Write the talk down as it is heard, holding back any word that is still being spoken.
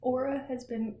has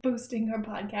been boosting our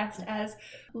podcast as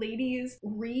ladies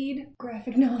read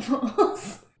graphic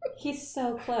novels. He's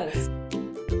so close.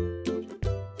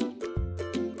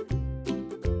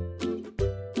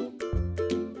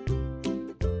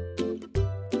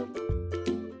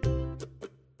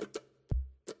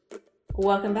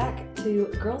 Welcome back to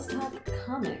Girls Talk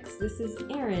Comics. This is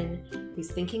Erin, who's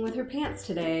thinking with her pants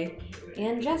today,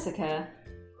 and Jessica,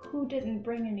 who didn't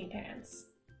bring any pants.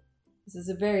 This is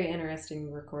a very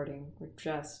interesting recording. We're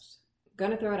just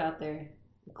gonna throw it out there.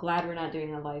 I'm glad we're not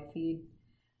doing a live feed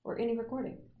or any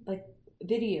recording, like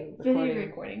video recording. Video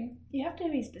recording. You have to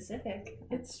be specific.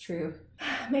 It's true.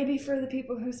 Maybe for the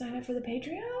people who sign up for the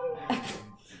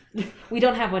Patreon? We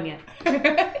don't have one yet.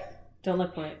 Don't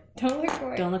look for it. Don't look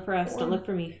for it. Don't look for us. Don't look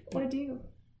for me. Or do.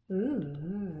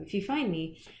 Ooh, if you find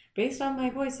me, based on my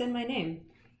voice and my name,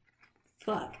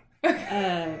 fuck.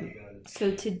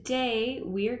 So today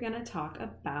we are going to talk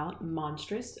about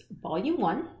Monstress Volume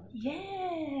 1.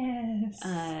 Yes.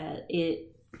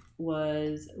 It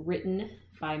was written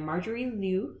by Marjorie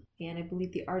Liu, and I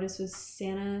believe the artist was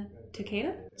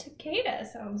Takeda? Takeda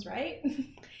sounds right.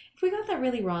 If we got that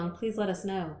really wrong, please let us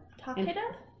know. Takeda?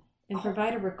 And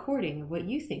provide a recording of what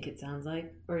you think it sounds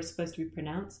like, or is supposed to be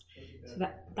pronounced. So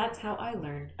that's how I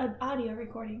learned. An audio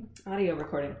recording. Audio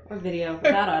recording. Or video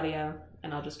without audio.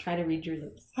 And I'll just try to read your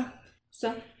lips.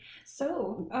 So,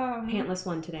 Pantless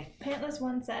One today. Pantless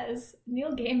One says,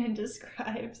 Neil Gaiman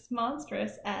describes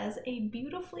Monstress as a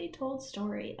beautifully told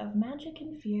story of magic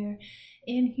and fear,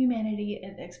 inhumanity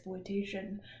and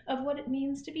exploitation, of what it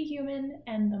means to be human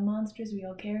and the monsters we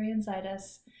all carry inside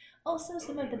us. Also,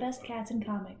 some of the best cats in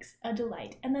comics. A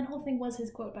delight. And that whole thing was his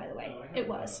quote, by the way. It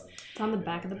was. It's on the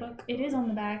back of the book? It is on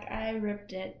the back. I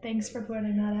ripped it. Thanks for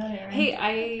pointing that out, Erin. Hey,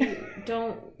 I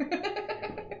don't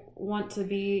want to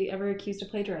be ever accused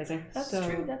of plagiarizing. That's so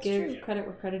true. That's give true. credit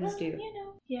where credit is due. You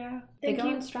know, yeah. They go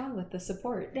on strong with the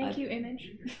support. Thank you,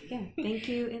 Image. Yeah, thank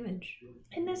you, Image.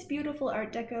 In this beautiful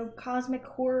Art Deco cosmic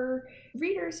horror,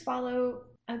 readers follow,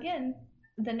 again,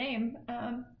 the name,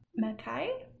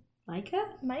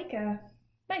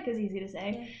 Micah's easy to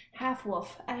say, yeah.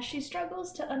 Half-wolf, as she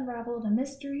struggles to unravel the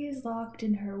mysteries locked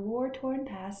in her war-torn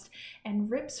past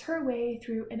and rips her way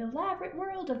through an elaborate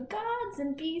world of gods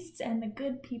and beasts and the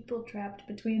good people trapped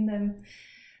between them.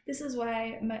 This is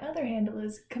why my other handle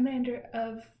is Commander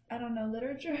of,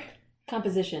 literature?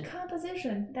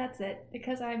 Composition, that's it,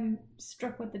 because I'm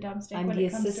struck with the dumbstick I'm when the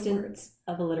it comes to assistant words.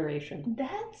 Of alliteration.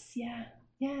 That's, yeah.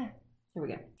 There we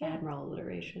go. Yeah. Admiral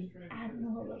alliteration.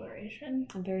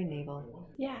 I'm very naval.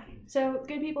 Yeah. So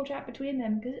good people trapped between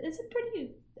them because it's a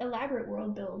pretty elaborate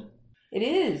world build. It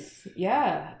is.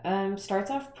 Yeah.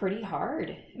 Starts off pretty hard,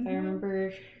 if I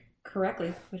remember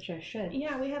correctly, which I should.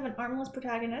 Yeah, we have an armless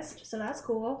protagonist, so that's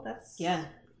cool. Yeah.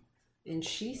 And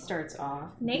she starts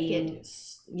off naked.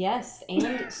 Yes,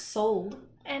 and sold.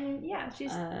 And yeah,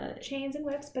 she's chains and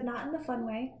whips, but not in the fun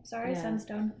way. Sorry, yeah.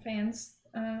 Sunstone fans.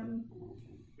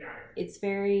 It's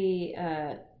very,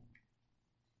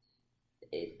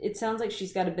 it sounds like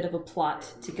she's got a bit of a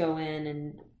plot to go in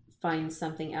and find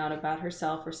something out about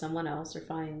herself or someone else, or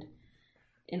find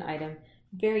an item.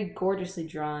 Very gorgeously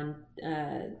drawn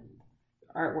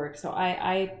artwork. So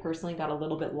I personally got a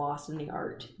little bit lost in the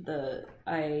art.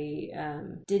 I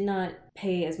did not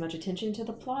pay as much attention to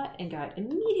the plot and got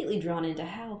immediately drawn into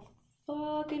how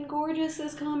fucking gorgeous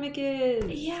this comic is.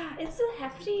 Yeah, it's a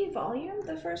hefty volume,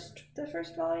 the first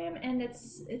volume, and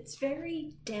it's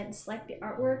very dense. Like, the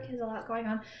artwork has a lot going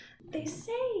on. They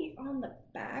say on the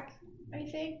back, I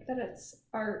think, that it's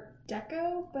Art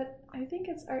Deco, but I think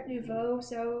it's Art Nouveau.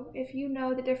 So if you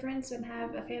know the difference and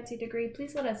have a fancy degree,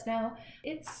 please let us know.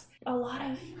 It's a lot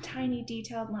of tiny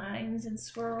detailed lines and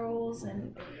swirls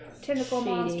and tentacle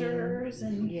monsters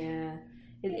and yeah.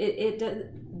 It does.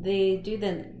 They do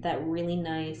that really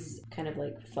nice kind of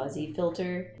like fuzzy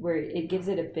filter where it gives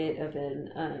it a bit of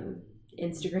an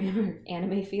Instagram or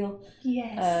anime feel.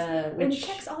 Yes, and it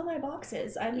checks all my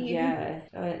boxes. I mean, yeah,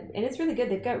 and it's really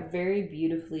good. They've got very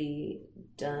beautifully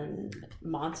done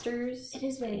monsters. It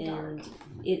is very dark.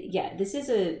 This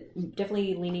is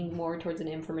definitely leaning more towards an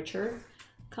immature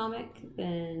comic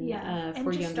than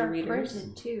for younger readers.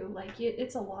 And too. Like,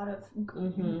 it's a lot of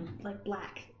like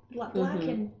black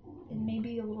and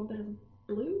maybe a little bit of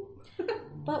blue.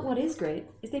 But what is great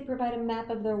is they provide a map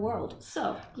of their world.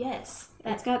 So yes,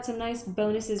 it's got some nice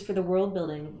bonuses for the world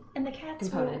building. And the cats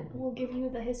will give you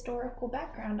the historical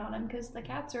background on them, because the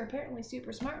cats are apparently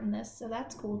super smart in this, so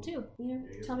that's cool too. Yeah,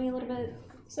 tell me a little bit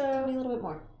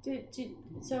more.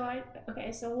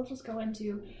 So we'll just go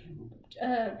into.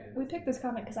 We picked this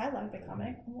comic because I like the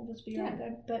comic, and we'll just be right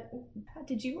there. But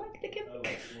did you like the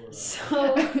comic?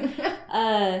 So,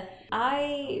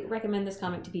 I recommend this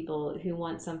comic to people who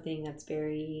want something that's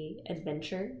very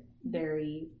adventure,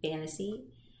 very fantasy.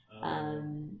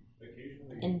 And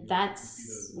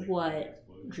that's what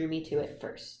drew me to it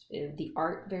first. The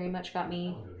art very much got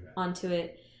me onto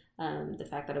it. The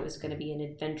fact that it was going to be an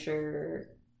adventure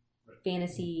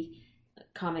fantasy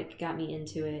comic got me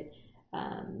into it.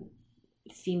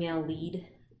 Female lead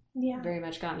very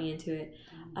much got me into it.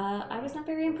 I was not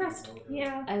very impressed.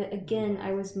 Yeah.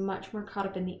 I was much more caught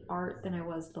up in the art than I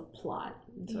was the plot.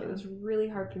 So it was really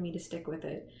hard for me to stick with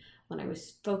it when I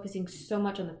was focusing so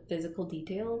much on the physical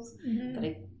details that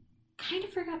I kind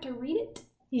of forgot to read it.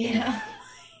 Yeah.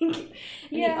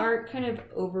 The art kind of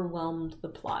overwhelmed the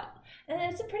plot. And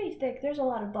it's a pretty thick, there's a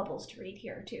lot of bubbles to read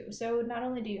here too. So not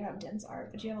only do you have dense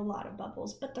art, but you have a lot of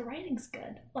bubbles, but the writing's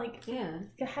good. Like,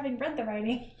 having read the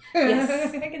writing,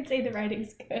 yes, I can say the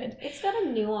writing's good. It's got a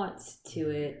nuance to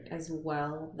it as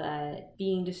well that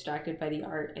being distracted by the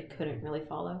art, I couldn't really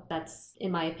follow. That's,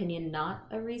 in my opinion, not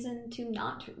a reason to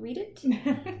not read it.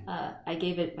 I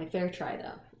gave it my fair try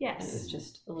though. Yes. And it was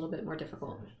just a little bit more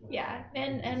difficult. Yeah,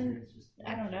 and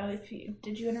I don't know if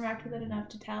did you interact with it enough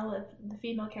to tell if the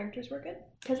female characters were good?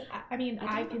 Because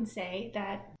I can say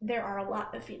that there are a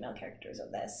lot of female characters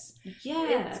of this.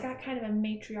 Yeah, it's got kind of a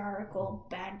matriarchal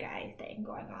bad guy thing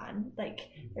going on. Like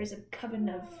there's a coven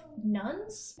of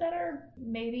nuns that are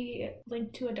maybe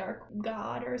linked to a dark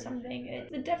god or something.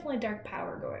 It's definitely dark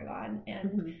power going on,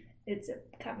 and it's a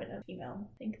coven of female.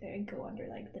 I think they go under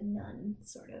like the nun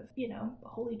sort of,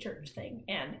 holy church thing.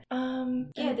 And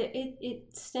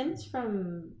it stems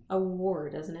from a war,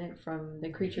 doesn't it? From the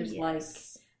creatures like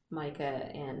Micah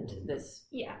and this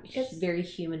very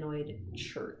humanoid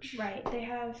church. Right. They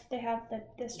have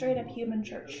the straight up human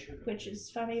church, which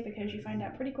is funny because you find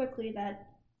out pretty quickly that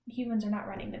humans are not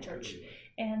running the church.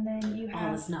 And then you have...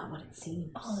 All is not what it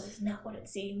seems. All is not what it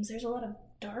seems. There's a lot of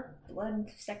dark blood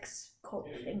sex cult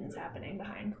things happening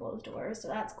behind closed doors, so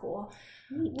that's cool.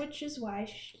 Neat. Which is why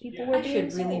people were being I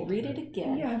should really read it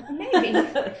again. Yeah,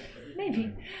 maybe.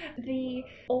 Maybe. The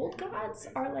old gods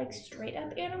are like straight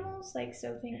up animals, like,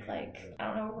 so think like, I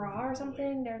don't know, Ra or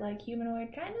something. They're like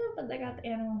humanoid kind of, but they got the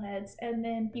animal heads. And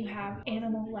then you have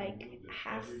animal like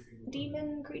half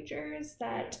demon creatures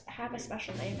that have a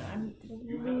special name. I'm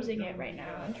losing it right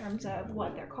now in terms of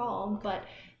what they're called, but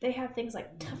they have things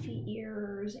like tuffy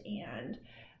ears and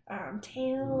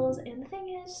tails. And the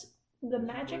thing is, the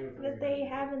magic that they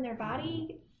have in their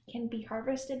body can be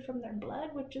harvested from their blood,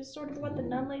 which is sort of what the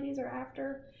nun ladies are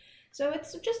after. So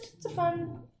it's a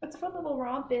fun little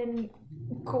romp in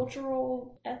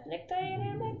cultural ethnic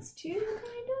dynamics too,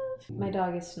 kind of. My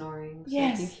dog is snoring, so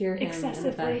yes, if you hear him excessively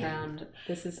in the background,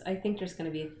 this is, I think there's going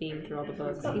to be a theme through all the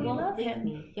books. But he we won't love leave him.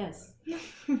 me. Yes.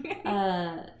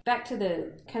 Back to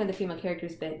the kind of the female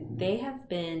characters bit. They have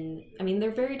been,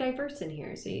 they're very diverse in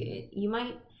here, so you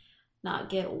might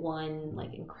not get one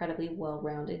like incredibly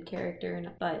well-rounded character,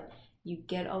 but you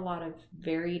get a lot of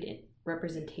varied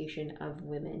representation of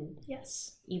women.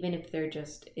 Yes. Even if they're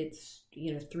just, it's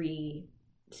 3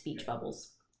 speech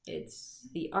bubbles. It's,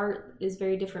 the art is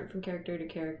very different from character to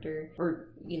character, or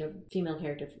female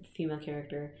character to female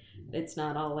character. It's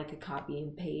not all like a copy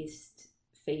and paste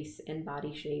face and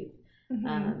body shape.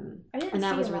 I didn't and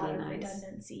that see was a lot really of nice.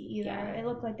 redundancy either. Yeah. It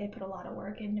looked like they put a lot of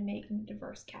work into making a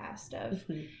diverse cast of,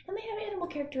 and they have animal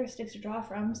characteristics to draw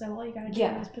from. So all you gotta do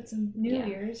is put some new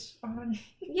ears on.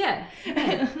 Yeah.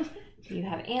 You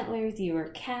have antlers. You're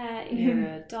a cat. You're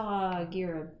a dog.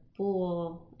 You're a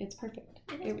bull. It's perfect.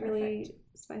 It really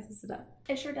spices it up.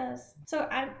 It sure does. So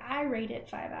I rate it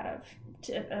 5 out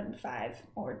of 5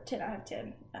 or 10 out of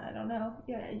 10. I don't know.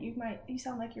 Yeah, you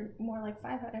sound like you're more like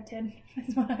 5 out of 10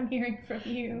 is what I'm hearing from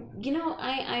you.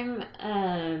 I'm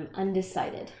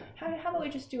undecided. How about we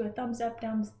just do a thumbs up,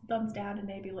 thumbs down, and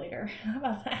maybe later? How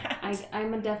about that?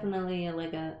 I'm definitely a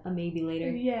maybe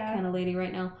later kind of lady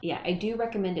right now. Yeah, I do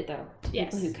recommend it though to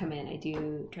people who come in. I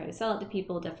do try to sell it to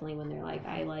people definitely when they're like,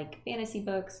 I like fantasy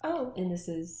books. Oh, and this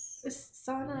is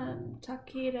Sana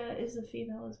Takeda is a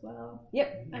female as well.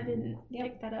 Yep. I didn't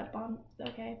pick that up on.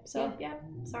 Okay, so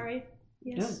sorry.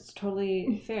 Yes. No, it's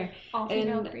totally fair. All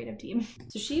female creative team.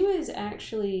 So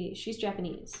she's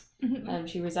Japanese.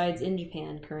 She resides in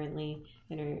Japan currently,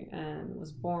 and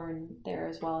was born there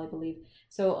as well, I believe.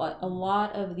 So a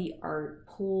lot of the art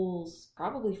pulls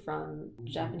probably from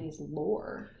Japanese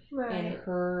lore and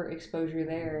her exposure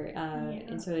there,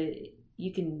 and so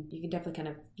you can definitely kind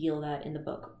of feel that in the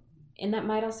book. And that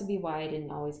might also be why I didn't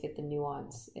always get the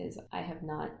nuance, is I have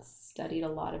not studied a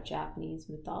lot of Japanese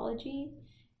mythology,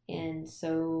 and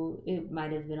so it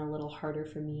might have been a little harder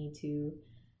for me to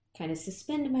kind of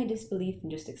suspend my disbelief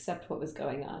and just accept what was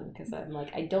going on, because I'm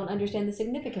like, I don't understand the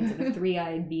significance of a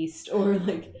three-eyed beast, or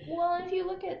like... Well, if you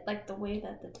look at like the way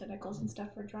that the tentacles and stuff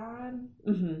are drawn,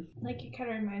 like it kind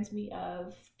of reminds me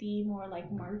of the more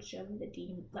like March of the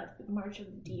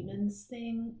Demons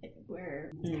thing, like,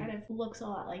 where it kind of looks a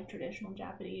lot like traditional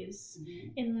Japanese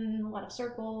in a lot of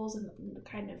circles, and the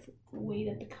kind of way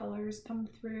that the colors come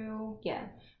through. Yeah.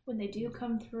 When they do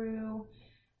come through.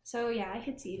 So yeah, I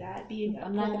could see that being a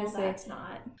I'm not gonna say that's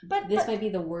not. But this might be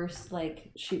the worst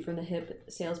like shoot from the hip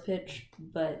sales pitch,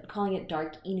 but calling it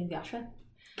Dark Inuyasha.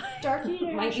 Dark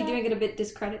Inuyasha might be doing it a bit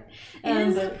discredit. It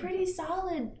is a pretty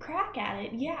solid crack at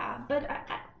it, yeah. But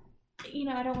I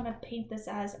don't want to paint this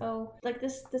as like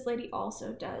this lady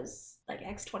also does like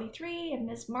X-23 and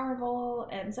Miss Marvel,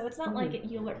 and so it's not like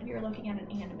you're looking at an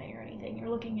anime or anything. You're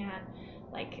looking at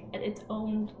like its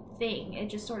own thing. It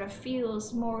just sort of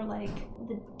feels more like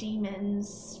the demons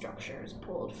structures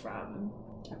pulled from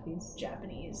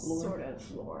Japanese lore. Sort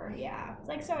of lore. Yeah,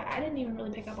 like, so I didn't even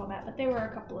really pick up on that, but there were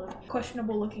a couple of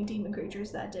questionable looking demon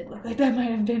creatures that did look like that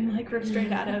might have been like ripped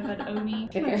straight out of an Oni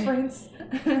reference.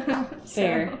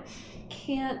 Fair.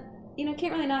 Can't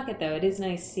really knock it though. It is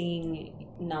nice seeing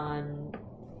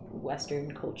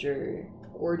non-Western culture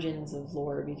origins of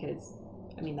lore, because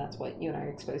I mean that's what you and I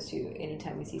are exposed to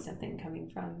anytime we see something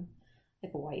coming from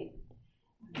like a white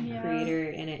creator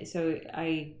in it. So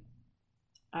I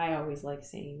always like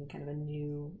seeing kind of a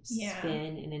new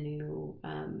spin and a new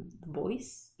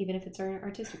voice, even if it's an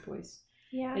artistic voice.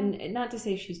 Yeah. And not to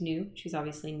say she's new. She's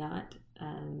obviously not.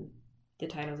 The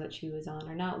titles that she was on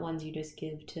are not ones you just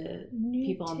give to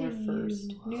people on their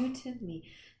first. New to me.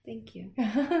 Thank you.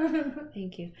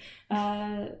 Thank you.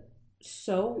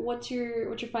 So what's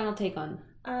your final take on?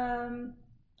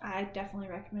 I definitely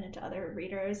recommend it to other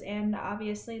readers, and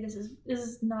obviously this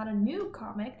is not a new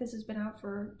comic. This has been out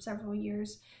for several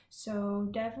years, so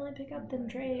definitely pick up them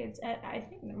trades. I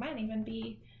think there might even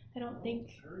be, I don't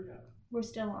think we're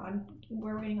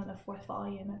waiting on the 4th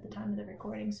volume at the time of the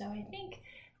recording, so I think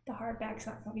the hardback's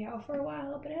not going to be out for a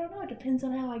while, but I don't know, it depends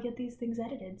on how I get these things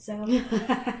edited, so.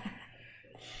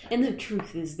 And the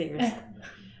truth is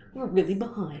we're really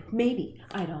behind. Maybe.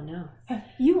 I don't know.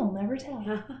 You will never tell.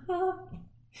 Well,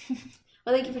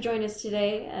 thank you for joining us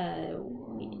today.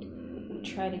 We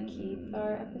try to keep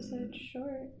our episodes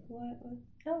short. What?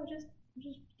 Oh, just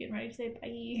getting ready to say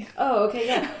bye. Oh, okay,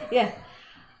 yeah.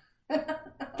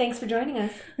 Thanks for joining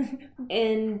us.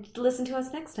 And listen to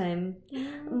us next time.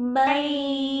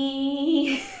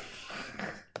 Bye.